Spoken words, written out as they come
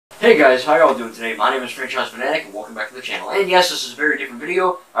Hey guys, how y'all doing today? My name is Franchise Fanatic and welcome back to the channel. And yes, this is a very different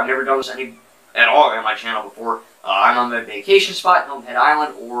video. I've never done this at all on my channel before. I'm on my vacation spot, Hilton Head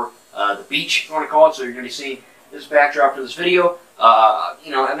Island, or the beach, if you want to call it. So you're going to be seeing this backdrop for this video. I'm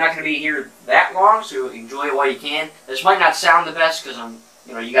not going to be here that long, so enjoy it while you can. This might not sound the best because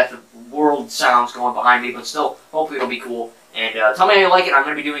you got the world sounds going behind me, but still, hopefully it'll be cool. And tell me how you like it. I'm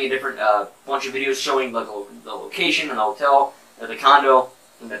going to be doing a different bunch of videos showing like the location and the hotel, the condo,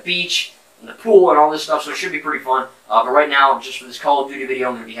 and the beach, and the pool, and all this stuff, so it should be pretty fun. But right now, just for this Call of Duty video,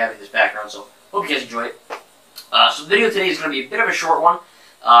 I'm going to be having this background, so hope you guys enjoy it. So the video today is going to be a bit of a short one,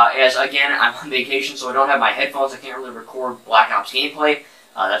 as, again, I'm on vacation, so I don't have my headphones. I can't really record Black Ops gameplay.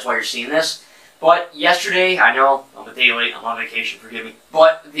 That's why you're seeing this. But yesterday, I know, I'm a day late, I'm on vacation, forgive me,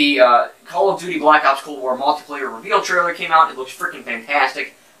 but the Call of Duty Black Ops Cold War multiplayer reveal trailer came out. It looks freaking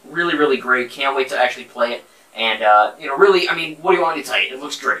fantastic. Really, really great. Can't wait to actually play it. And, really, I mean, what do you want me to tell you? It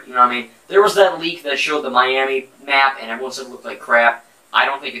looks great, you know what I mean? There was that leak that showed the Miami map, and everyone said it looked like crap. I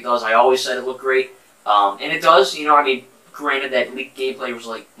don't think it does. I always said it looked great. And it does, granted that leaked gameplay was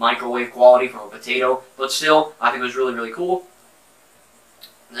like microwave quality from a potato, but still, I think it was really, really cool.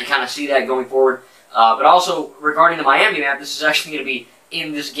 And I kind of see that going forward. But also, regarding the Miami map, this is actually going to be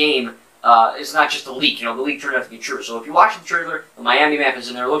in this game. It's not just a leak, the leak turned out to be true. So if you watch the trailer, the Miami map is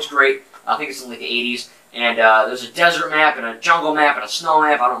in there. It looks great. I think it's in like the 80s. And there's a desert map, and a jungle map, and a snow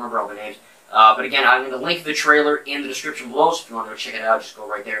map. I don't remember all the names. But again, I'm going to link the trailer in the description below, so if you want to go check it out, just go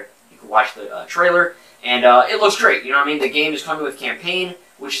right there. You can watch the trailer. And it looks great, The game is coming with Campaign,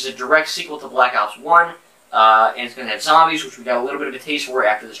 which is a direct sequel to Black Ops 1. And it's going to have zombies, which we got a little bit of a taste for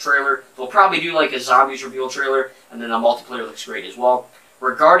after this trailer. They'll probably do like a zombies reveal trailer, and then the multiplayer looks great as well.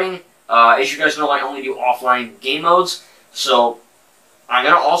 Regarding, as you guys know, I only do offline game modes, so I'm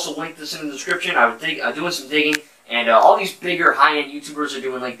going to also link this in the description. I'm doing some digging, and all these bigger high-end YouTubers are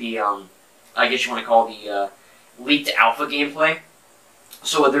doing like the, I guess you want to call the leaked alpha gameplay.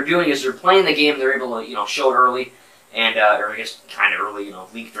 So what they're doing is they're playing the game, they're able to, show it early, and, or I guess kind of early,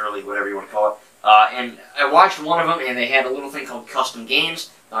 leaked early, whatever you want to call it. And I watched one of them, and they had a little thing called Custom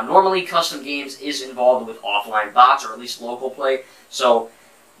Games. Now, normally Custom Games is involved with offline bots, or at least local play, so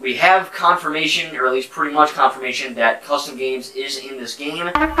we have confirmation, or at least pretty much confirmation, that Custom Games is in this game.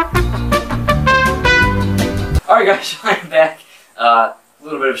 Alright guys, I'm back. A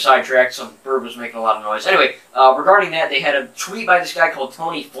little bit of a sidetrack, some bird was making a lot of noise. Anyway, regarding that, they had a tweet by this guy called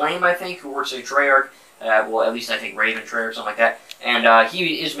Tony Flame, I think, who works at Treyarch. Well, at least I think Raven Treyarch or something like that. And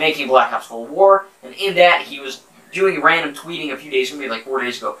he is making Black Ops Cold War, and in that, he was doing random tweeting a few days ago, maybe like 4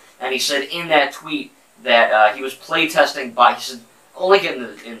 days ago, and he said in that tweet that he was playtesting by, he said, I'll link it in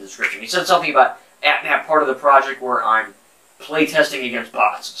the description. He said something about at that part of the project where I'm playtesting against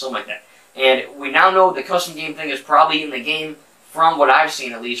bots, something like that. And we now know the custom game thing is probably in the game, from what I've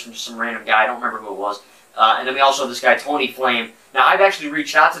seen at least, from some random guy. I don't remember who it was. And then we also have this guy, Tony Flame. Now, I've actually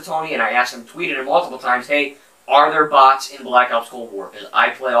reached out to Tony, and I asked him, tweeted him multiple times, hey, are there bots in Black Ops Cold War? Because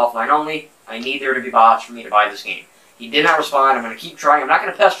I play offline only. I need there to be bots for me to buy this game. He did not respond. I'm going to keep trying. I'm not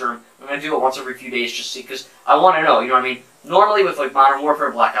going to pester him. I'm going to do it once every few days just to see, because I want to know, you know what I mean? Normally with like Modern Warfare,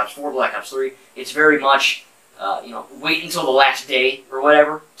 Black Ops 4, Black Ops 3, it's very much, wait until the last day or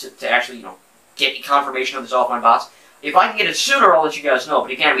whatever to actually, get confirmation of this offline bots. If I can get it sooner, I'll let you guys know. But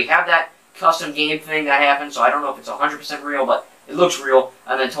again, we have that custom game thing that happened, so I don't know if it's 100% real, but it looks real.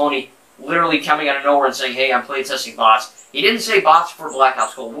 And then Tony literally coming out of nowhere and saying, hey, I'm playtesting bots. He didn't say bots for Black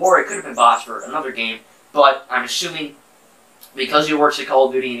Ops Cold War. It could have been bots for another game, but I'm assuming because he works at Call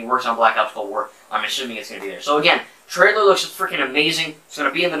of Duty and he works on Black Ops Cold War, I'm assuming it's going to be there. So again, trailer looks freaking amazing. It's going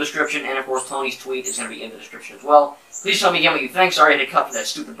to be in the description, and of course Tony's tweet is going to be in the description as well. Please tell me again what you think. Sorry I had to cut for that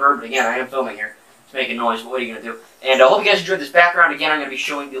stupid bird, but again, I am filming here. It's making noise, but what are you going to do? And I hope you guys enjoyed this background. Again, I'm going to be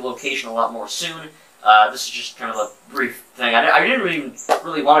showing the location a lot more soon. This is just kind of a brief thing. I didn't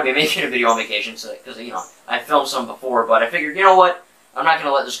really want to be making a video on vacation, because, I filmed some before, but I figured, you know what? I'm not going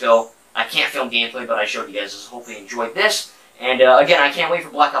to let this go. I can't film gameplay, but I showed you guys this. Hopefully you enjoyed this. And again, I can't wait for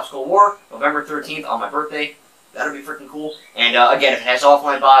Black Ops Cold War, November 13th on my birthday. That'll be freaking cool. And again, if it has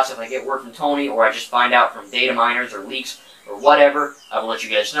offline bots, if I get word from Tony, or I just find out from data miners or leaks or whatever, I will let you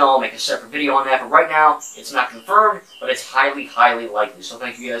guys know. I'll make a separate video on that. But right now, it's not confirmed, but it's highly, highly likely. So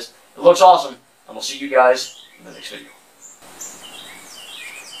thank you guys. It looks awesome, and we'll see you guys in the next video.